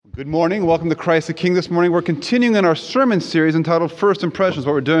Good morning. Welcome to Christ the King this morning. We're continuing in our sermon series entitled First Impressions.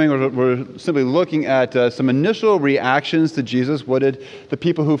 What we're doing, we're simply looking at some initial reactions to Jesus. What did the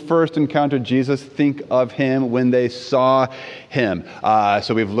people who first encountered Jesus think of him when they saw him?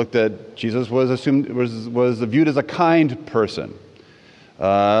 So we've looked at Jesus was viewed as a kind person.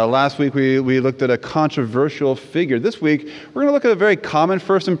 Last week we looked at a controversial figure. This week we're going to look at a very common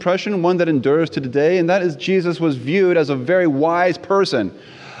first impression, one that endures to today, and that is Jesus was viewed as a very wise person.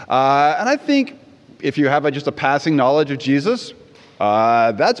 And I think if you have just a passing knowledge of Jesus,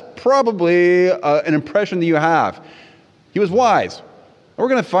 that's probably an impression that you have. He was wise. And we're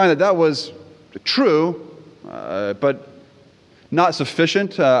going to find that was true, but not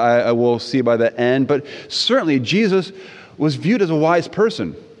sufficient. I will see by the end. But certainly Jesus was viewed as a wise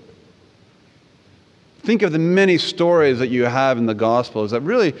person. Think of the many stories that you have in the Gospels that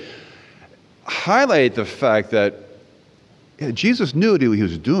really highlight the fact that Jesus knew what he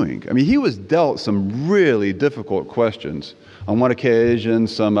was doing. I mean, he was dealt some really difficult questions. On one occasion,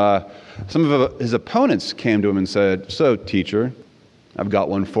 some of his opponents came to him and said, "So, teacher, I've got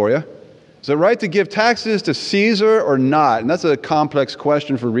one for you. Is it right to give taxes to Caesar or not?" And that's a complex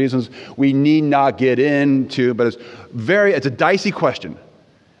question for reasons we need not get into, but it's a dicey question.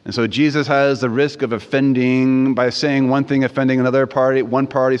 And so Jesus has the risk of offending by saying one thing, offending another party, one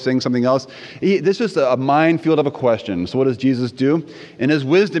party saying something else. This is a minefield of a question. So what does Jesus do? In his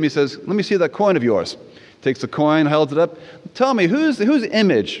wisdom, he says, "Let me see that coin of yours." Takes the coin, holds it up. "Tell me, whose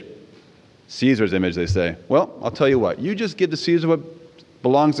image?" "Caesar's image," they say. "Well, I'll tell you what. You just give to Caesar what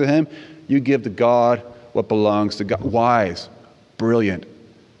belongs to him. You give to God what belongs to God." Wise. Brilliant.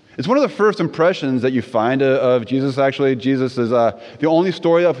 It's one of the first impressions that you find of Jesus. Actually, Jesus is the only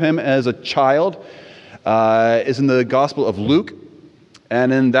story of him as a child is in the Gospel of Luke.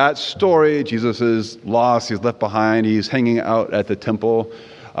 And in that story, Jesus is lost. He's left behind. He's hanging out at the temple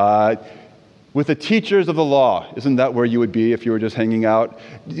with the teachers of the law. Isn't that where you would be if you were just hanging out?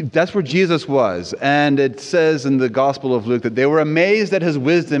 That's where Jesus was. And it says in the Gospel of Luke that they were amazed at his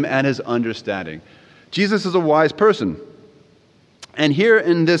wisdom and his understanding. Jesus is a wise person. And here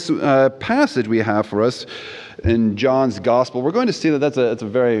in this passage we have for us in John's Gospel, we're going to see that that's a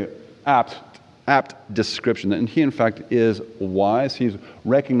very apt description. And he, in fact, is wise. He's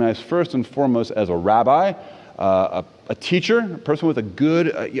recognized first and foremost as a rabbi, a teacher, a person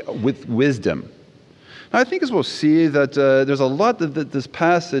with wisdom. Now, I think as we'll see that there's a lot that this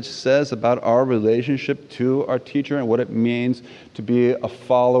passage says about our relationship to our teacher and what it means to be a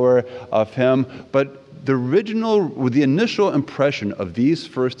follower of him. But the initial impression of these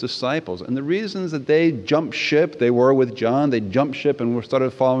first disciples and the reasons that they jumped ship, they were with John, they jumped ship and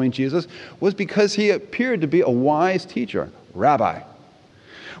started following Jesus, was because he appeared to be a wise teacher, rabbi.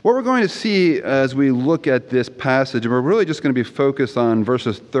 What we're going to see as we look at this passage, and we're really just going to be focused on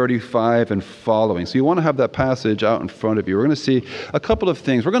verses 35 and following. So you want to have that passage out in front of you. We're going to see a couple of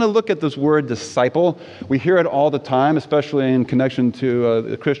things. We're going to look at this word disciple. We hear it all the time, especially in connection to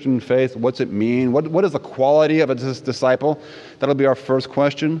the Christian faith. What's it mean? What is the quality of a disciple? That'll be our first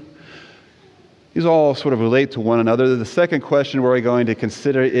question. These all sort of relate to one another. The second question we're going to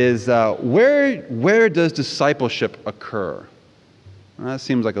consider is where does discipleship occur? That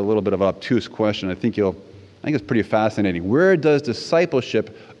seems like a little bit of an obtuse question. I think it's pretty fascinating. Where does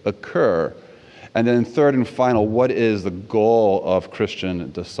discipleship occur? And then third and final, what is the goal of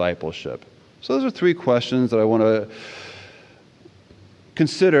Christian discipleship? So those are three questions that I want to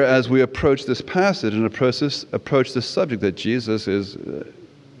consider as we approach this passage and approach this subject that Jesus is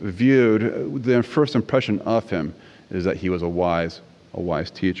viewed. The first impression of him is that he was a wise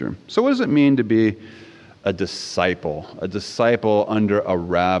teacher. So what does it mean to be a disciple under a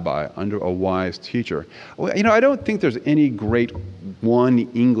rabbi, under a wise teacher? Well, I don't think there's any great one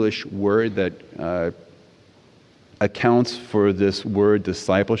English word that accounts for this word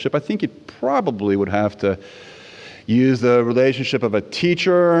discipleship. I think it probably would have to use the relationship of a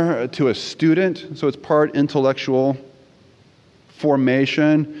teacher to a student, so it's part intellectual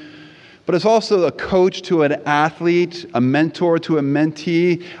formation. But it's also a coach to an athlete, a mentor to a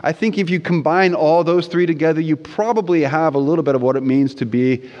mentee. I think if you combine all those three together, you probably have a little bit of what it means to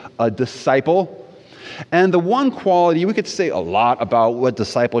be a disciple. And the one quality, we could say a lot about what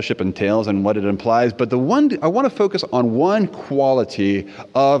discipleship entails and what it implies, but I want to focus on one quality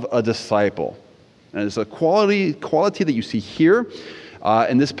of a disciple. And it's a quality that you see here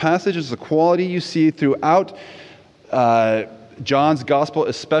in this passage. It's a quality you see throughout John's Gospel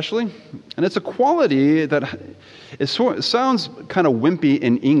especially, and it's a quality that sounds kind of wimpy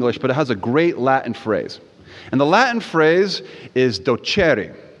in English, but it has a great Latin phrase. And the Latin phrase is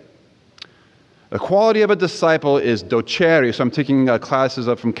docere. The quality of a disciple is docere. So I'm taking classes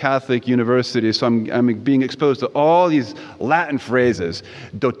up from Catholic University, so I'm being exposed to all these Latin phrases.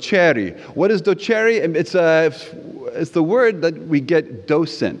 Docere. What is docere? It's the word that we get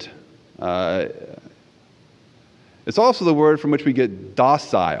docent. It's also the word from which we get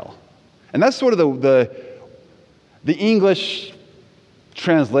docile. And that's sort of the English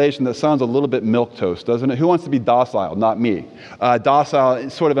translation that sounds a little bit milquetoast, doesn't it? Who wants to be docile? Not me. Docile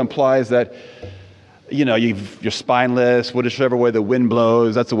sort of implies that, you're spineless, whichever way the wind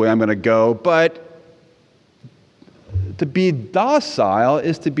blows, that's the way I'm going to go. But to be docile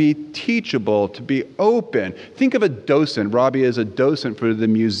is to be teachable, to be open. Think of a docent. Robbie is a docent for the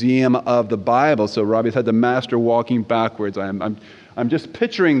Museum of the Bible. So Robbie's had the master walking backwards. I'm just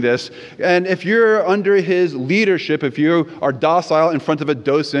picturing this. And if you're under his leadership, if you are docile in front of a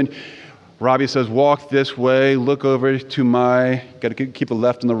docent, Robbie says, walk this way, look over to got to keep the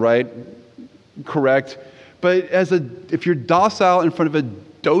left and the right correct. But if you're docile in front of a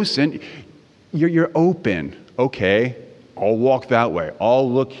docent, you're open. Okay, I'll walk that way. I'll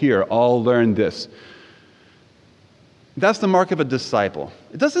look here. I'll learn this. That's the mark of a disciple.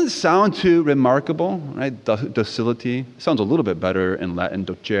 It doesn't sound too remarkable, right? Docility. It sounds a little bit better in Latin,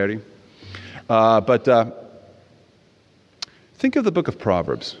 docere. But think of the book of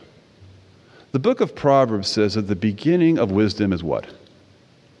Proverbs. The book of Proverbs says that the beginning of wisdom is what?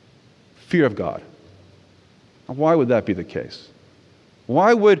 Fear of God. Why would that be the case?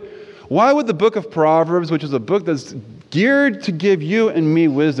 Why would the book of Proverbs, which is a book that's geared to give you and me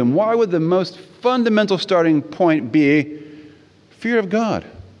wisdom, why would the most fundamental starting point be fear of God?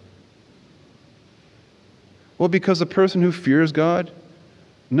 Well, because the person who fears God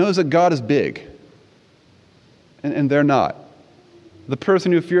knows that God is big, and they're not. The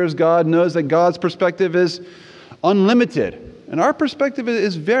person who fears God knows that God's perspective is unlimited, and our perspective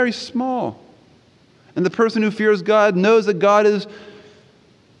is very small. And the person who fears God knows that God is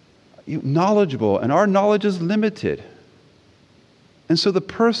knowledgeable, and our knowledge is limited. And so the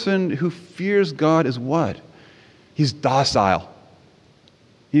person who fears God is what? He's docile.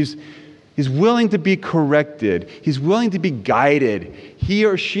 He's willing to be corrected. He's willing to be guided. He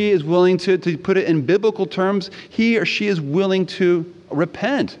or she is willing to put it in biblical terms, he or she is willing to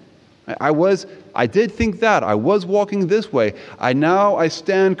repent. I did think that. I was walking this way. I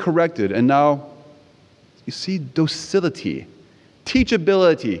stand corrected. And now, you see, docility.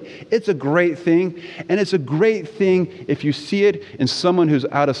 Teachability. It's a great thing, and it's a great thing if you see it in someone who's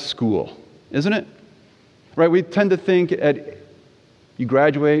out of school, isn't it? Right? We tend to think you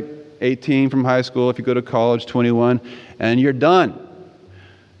graduate 18 from high school, if you go to college, 21, and you're done.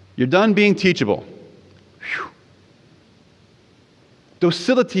 You're done being teachable. Whew.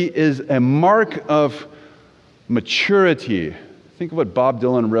 Docility is a mark of maturity. Think of what Bob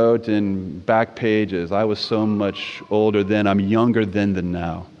Dylan wrote in Back Pages. I was so much older then, I'm younger then than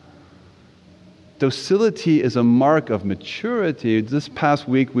now. Docility is a mark of maturity. This past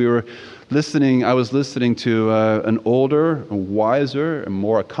week I was listening to an older, wiser, and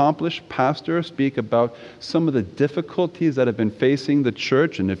more accomplished pastor speak about some of the difficulties that have been facing the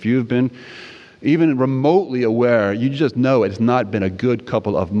church. And if you've been even remotely aware, you just know it's not been a good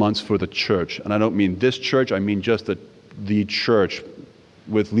couple of months for the church. And I don't mean this church, I mean just the church,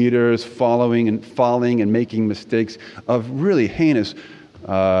 with leaders following and making mistakes of really heinous,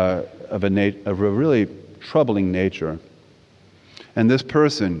 of a really troubling nature. And this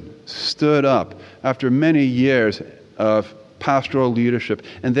person stood up after many years of pastoral leadership,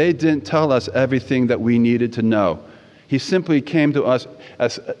 and they didn't tell us everything that we needed to know. He simply came to us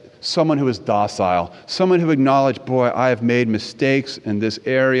as someone who was docile, someone who acknowledged, boy, I have made mistakes in this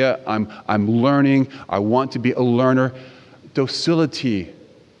area. I'm learning. I want to be a learner. Docility.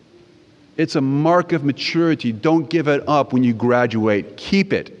 It's a mark of maturity. Don't give it up when you graduate.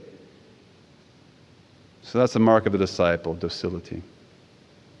 Keep it. So that's the mark of a disciple, docility.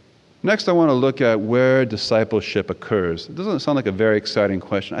 Next, I want to look at where discipleship occurs. It doesn't sound like a very exciting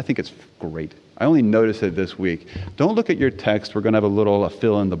question. I think it's great. I only noticed it this week. Don't look at your text. We're going to have a little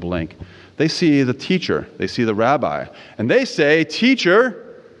fill in the blank. They see the teacher. They see the rabbi. And they say,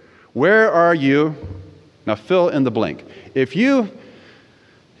 teacher, where are you? Now fill in the blank. If you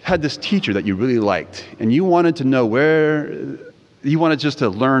had this teacher that you really liked and you wanted to know you wanted just to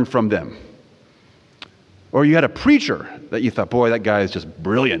learn from them, or you had a preacher that you thought, boy, that guy is just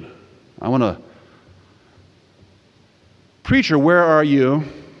brilliant. Preacher, where are you?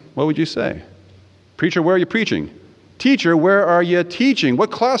 What would you say? Preacher, where are you preaching? Teacher, where are you teaching?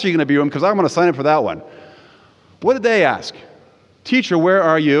 What class are you going to be in? Because I want to sign up for that one. What did they ask? Teacher, where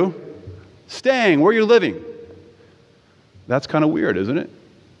are you staying? Where are you living? That's kind of weird, isn't it?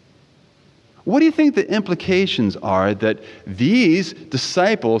 What do you think the implications are that these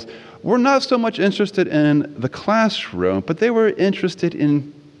disciples were not so much interested in the classroom, but they were interested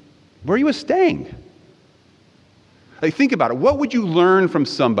in where he was staying? Like, think about it. What would you learn from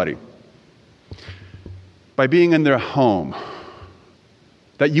somebody by being in their home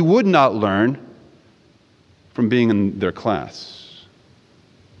that you would not learn from being in their class?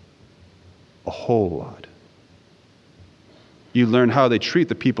 A whole lot. You learn how they treat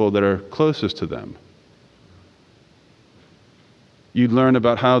the people that are closest to them. You learn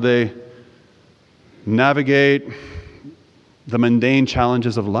about how they navigate the mundane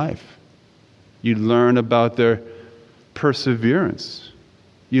challenges of life. You learn about their perseverance.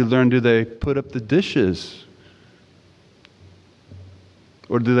 You learn, do they put up the dishes?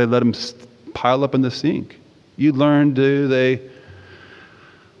 Or do they let them pile up in the sink? You learn, do they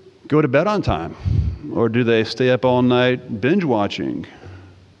go to bed on time? Or do they stay up all night binge watching?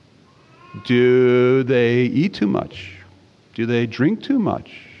 Do they eat too much? Do they drink too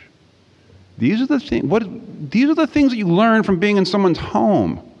much? These are the things that you learn from being in someone's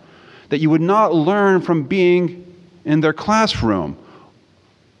home that you would not learn from being in their classroom.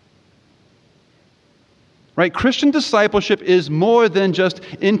 Right? Christian discipleship is more than just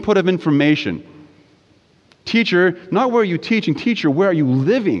input of information. Teacher, not where are you teaching, teacher, where are you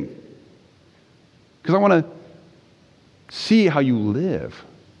living? Because I want to see how you live.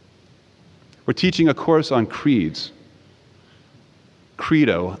 We're teaching a course on creeds.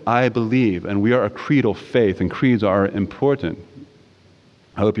 Credo, I believe, and we are a creedal faith, and creeds are important.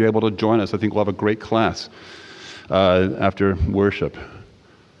 I hope you're able to join us. I think we'll have a great class after worship.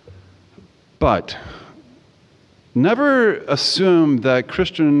 But never assume that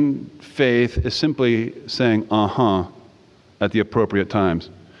Christian faith is simply saying uh-huh at the appropriate times.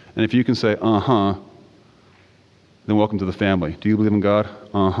 And if you can say uh-huh, then welcome to the family. Do you believe in God?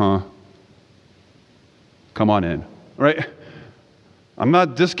 Uh-huh. Come on in. Right? I'm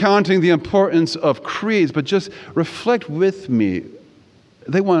not discounting the importance of creeds, but just reflect with me.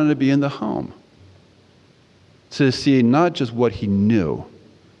 They wanted to be in the home to see not just what he knew,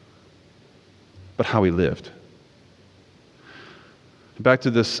 but how he lived. Back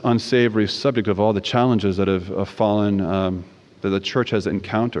to this unsavory subject of all the challenges that have fallen, that the church has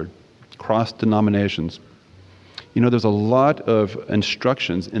encountered, cross denominations. You know, there's a lot of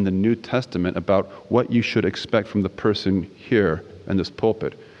instructions in the New Testament about what you should expect from the person here in this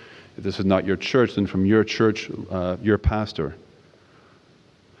pulpit. If this is not your church, then from your church, your pastor.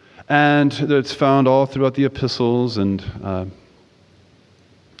 And it's found all throughout the epistles, and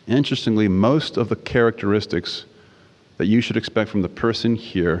interestingly, most of the characteristics that you should expect from the person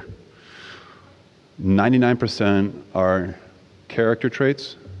here, 99% are character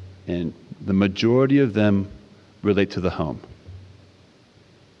traits, and the majority of them relate to the home.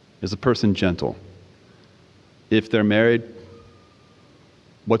 Is the person gentle? If they're married,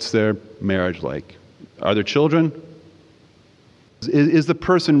 what's their marriage like? Are there children? Is the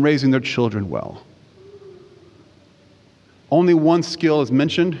person raising their children well? Only one skill is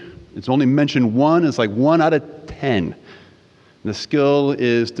mentioned. It's only mentioned one. It's like 1 out of 10. The skill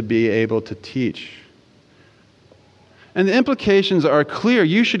is to be able to teach. And the implications are clear.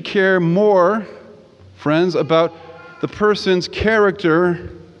 You should care more, friends, about the person's character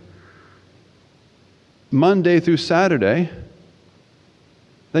Monday through Saturday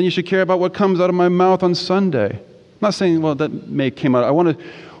than you should care about what comes out of my mouth on Sunday. I'm not saying, well, that may come out.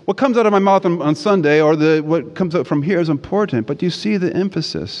 What comes out of my mouth on Sunday or what comes out from here is important, but do you see the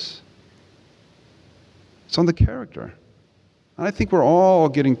emphasis? It's on the character. And I think we're all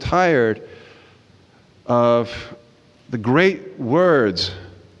getting tired of the great words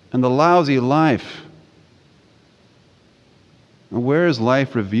and the lousy life. And where is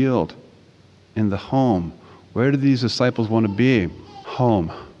life revealed? In the home. Where do these disciples want to be?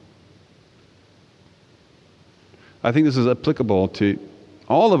 Home. I think this is applicable to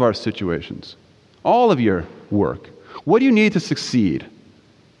all of our situations, all of your work. What do you need to succeed? Do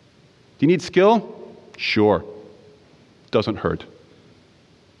you need skill? Sure. Doesn't hurt.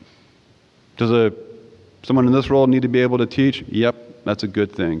 Does someone in this role need to be able to teach? Yep, that's a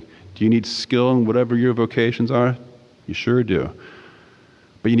good thing. Do you need skill in whatever your vocations are? You sure do.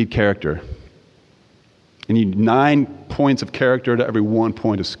 But you need character. You need 9 points of character to every 1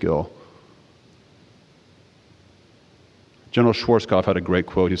 point of skill. General Schwarzkopf had a great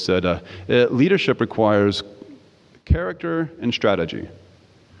quote. He said, leadership requires character and strategy.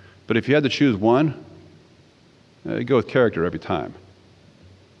 But if you had to choose one, you go with character every time.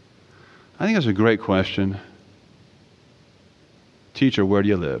 I think that's a great question. Teacher, where do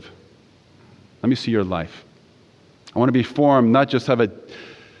you live? Let me see your life. I want to be formed, not just have an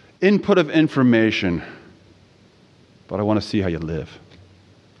input of information, but I want to see how you live.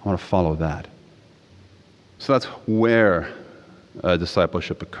 I want to follow that. So that's where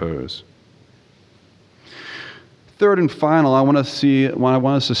discipleship occurs. Third and final, I want us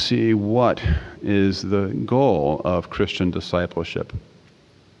to see what is the goal of Christian discipleship.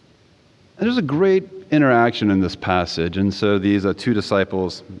 And there's a great interaction in this passage. And so these two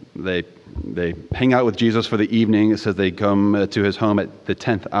disciples, they hang out with Jesus for the evening. It says they come to his home at the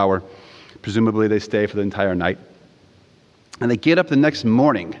 10th hour. Presumably they stay for the entire night. And they get up the next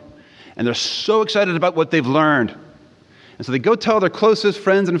morning, and they're so excited about what they've learned. And so they go tell their closest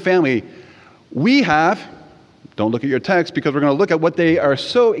friends and family, don't look at your text because we're going to look at what they are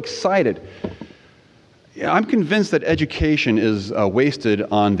so excited. I'm convinced that education is wasted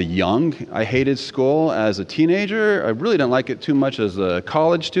on the young. I hated school as a teenager. I really didn't like it too much as a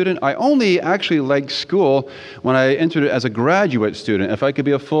college student. I only actually liked school when I entered it as a graduate student. If I could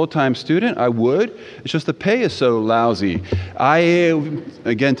be a full-time student, I would. It's just the pay is so lousy.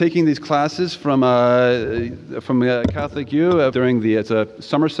 Again, taking these classes from Catholic U during it's a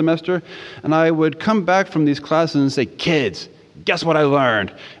summer semester, and I would come back from these classes and say, kids, guess what I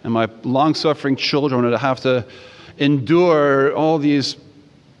learned? And my long-suffering children would have to endure all these,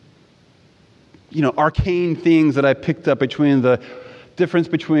 arcane things that I picked up between the difference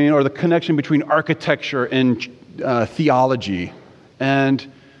between, or the connection between architecture and theology. And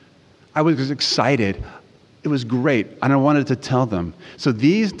I was excited. It was great. And I wanted to tell them. So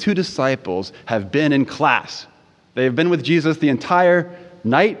these two disciples have been in class. They've been with Jesus the entire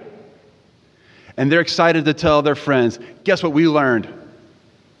night. And they're excited to tell their friends, guess what we learned?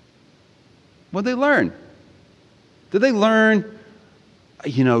 What did they learn? Did they learn,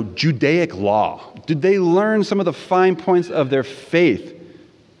 Judaic law? Did they learn some of the fine points of their faith?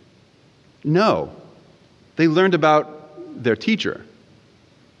 No. They learned about their teacher.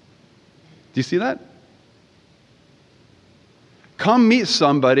 Do you see that? Come meet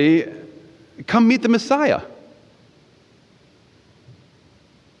somebody. Come meet the Messiah.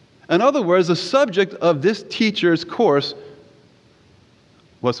 In other words, the subject of this teacher's course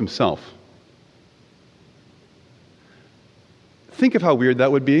was himself. Think of how weird that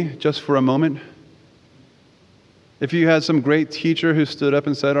would be, just for a moment. If you had some great teacher who stood up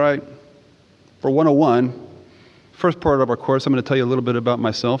and said, all right, for 101, first part of our course, I'm going to tell you a little bit about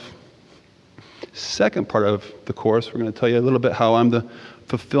myself. Second part of the course, we're going to tell you a little bit how I'm the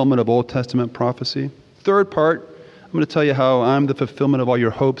fulfillment of Old Testament prophecy. Third part, I'm going to tell you how I'm the fulfillment of all your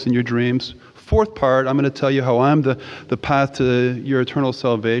hopes and your dreams. Fourth part, I'm going to tell you how I'm the path to your eternal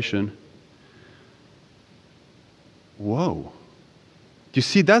salvation. Whoa. Do you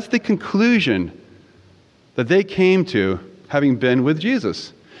see, that's the conclusion that they came to having been with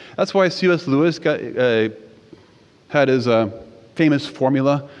Jesus. That's why C.S. Lewis had his famous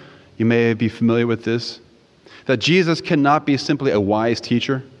formula. You may be familiar with this. That Jesus cannot be simply a wise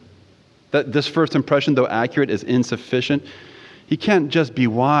teacher. That this first impression, though accurate, is insufficient. He can't just be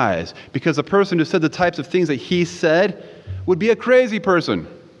wise, because the person who said the types of things that he said would be a crazy person.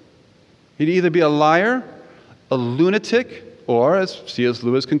 He'd either be a liar, a lunatic, or, as C.S.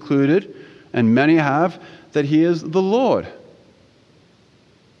 Lewis concluded, and many have, that he is the Lord.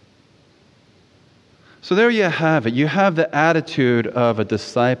 So there you have it. You have the attitude of a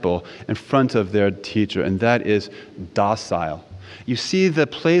disciple in front of their teacher, and that is docile. You see the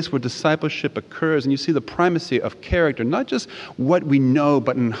place where discipleship occurs, and you see the primacy of character, not just what we know,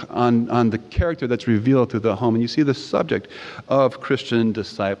 but on the character that's revealed through the home. And you see the subject of Christian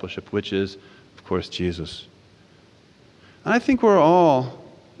discipleship, which is, of course, Jesus. And I think we're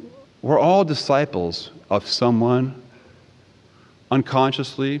all disciples of someone,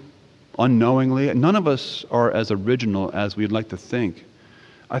 unconsciously, unknowingly. None of us are as original as we'd like to think.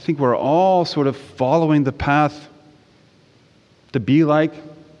 I think we're all sort of following the path to be like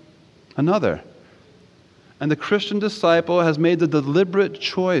another. And the Christian disciple has made the deliberate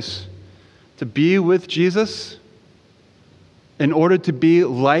choice to be with Jesus in order to be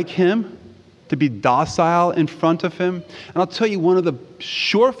like him, to be docile in front of him. And I'll tell you one of the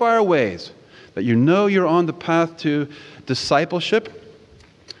surefire ways that you know you're on the path to discipleship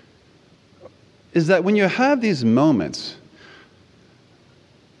is that when you have these moments,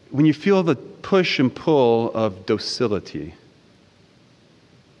 when you feel the push and pull of docility.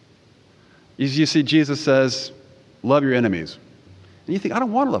 You see, Jesus says, love your enemies. And you think, I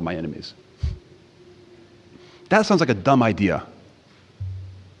don't want to love my enemies. That sounds like a dumb idea.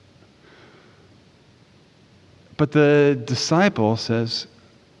 But the disciple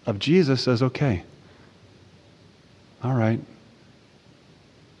of Jesus says, okay, all right,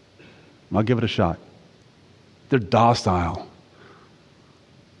 I'll give it a shot. They're docile.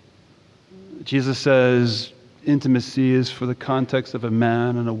 Jesus says intimacy is for the context of a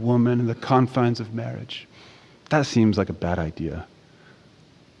man and a woman in the confines of marriage. That seems like a bad idea.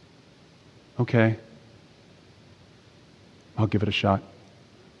 Okay, I'll give it a shot.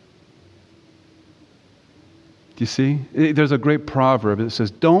 Do you see? There's a great proverb that says,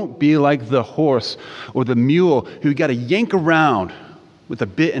 don't be like the horse or the mule who you got to yank around with a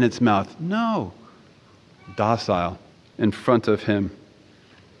bit in its mouth. No, docile in front of him.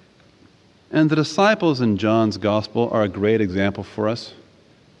 And the disciples in John's gospel are a great example for us.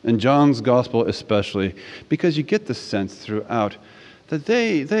 In John's gospel especially, because you get the sense throughout that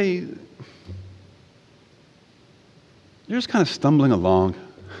they're just kind of stumbling along.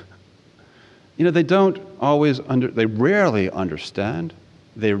 You know, they rarely understand.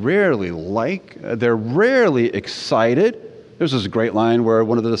 They rarely like. They're rarely excited. There's this great line where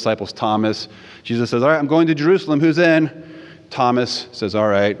one of the disciples, Thomas, Jesus says, all right, I'm going to Jerusalem. Who's in? Thomas says, all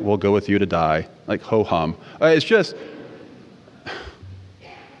right, we'll go with you to die. Like ho-hum. It's just,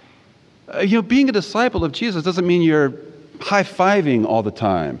 being a disciple of Jesus doesn't mean you're high-fiving all the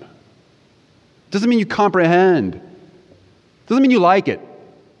time. Doesn't mean you comprehend. Doesn't mean you like it.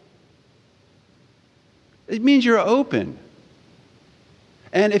 It means you're open.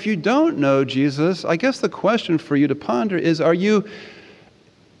 And if you don't know Jesus, I guess the question for you to ponder is, is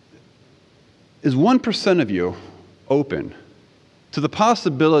 1% of you open to the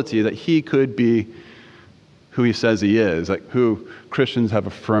possibility that he could be who he says he is, like who Christians have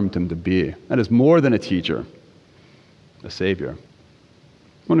affirmed him to be? That is more than a teacher, a savior.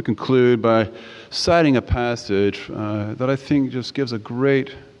 I want to conclude by citing a passage that I think just gives a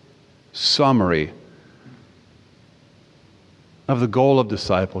great summary of the goal of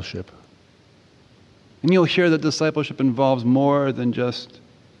discipleship. And you'll hear that discipleship involves more than just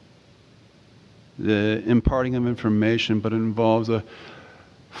the imparting of information, but it involves a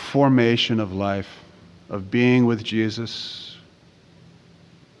formation of life, of being with Jesus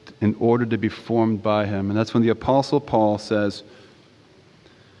in order to be formed by him. And that's when the Apostle Paul says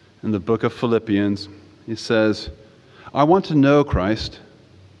in the book of Philippians, he says, I want to know Christ.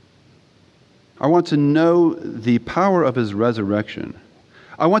 I want to know the power of his resurrection.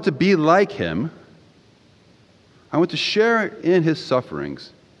 I want to be like him. I want to share in his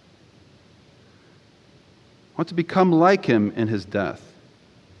sufferings. I want to become like him in his death,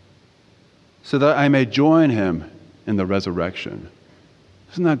 so that I may join him in the resurrection.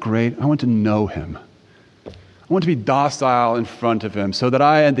 Isn't that great? I want to know him. I want to be docile in front of him, so that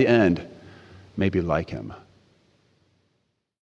I, at the end, may be like him.